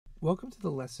Welcome to the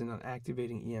lesson on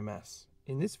activating EMS.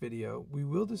 In this video, we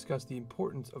will discuss the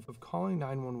importance of calling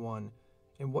 911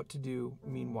 and what to do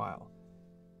meanwhile.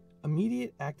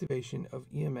 Immediate activation of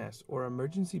EMS or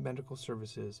emergency medical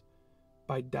services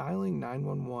by dialing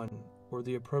 911 or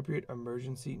the appropriate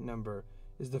emergency number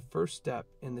is the first step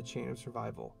in the chain of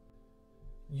survival.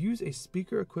 Use a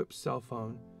speaker-equipped cell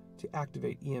phone to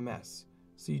activate EMS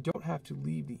so you don't have to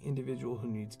leave the individual who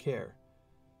needs care.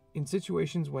 In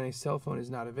situations when a cell phone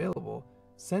is not available,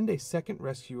 send a second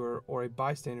rescuer or a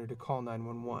bystander to call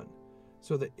 911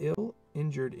 so the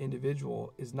injured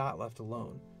individual is not left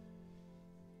alone.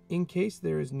 In case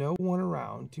there is no one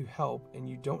around to help and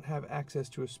you don't have access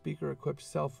to a speaker-equipped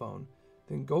cell phone,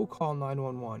 then go call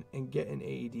 911 and get an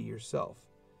AED yourself.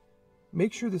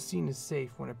 Make sure the scene is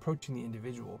safe when approaching the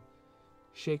individual.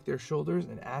 Shake their shoulders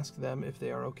and ask them if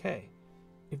they are okay.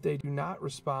 If they do not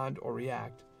respond or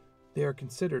react, they are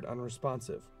considered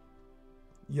unresponsive.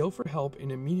 Yell for help and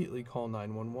immediately call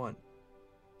 911.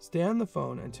 Stay on the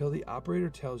phone until the operator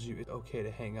tells you it's okay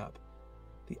to hang up.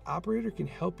 The operator can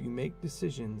help you make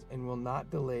decisions and will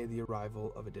not delay the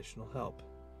arrival of additional help.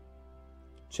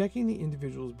 Checking the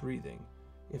individual's breathing.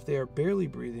 If they are barely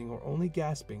breathing or only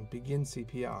gasping, begin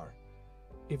CPR.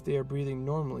 If they are breathing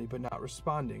normally but not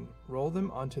responding, roll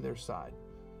them onto their side.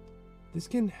 This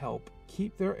can help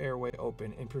keep their airway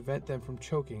open and prevent them from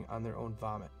choking on their own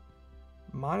vomit.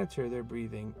 Monitor their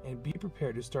breathing and be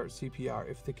prepared to start CPR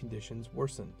if the conditions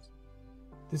worsen.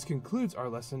 This concludes our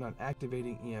lesson on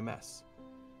activating EMS.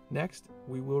 Next,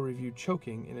 we will review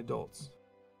choking in adults.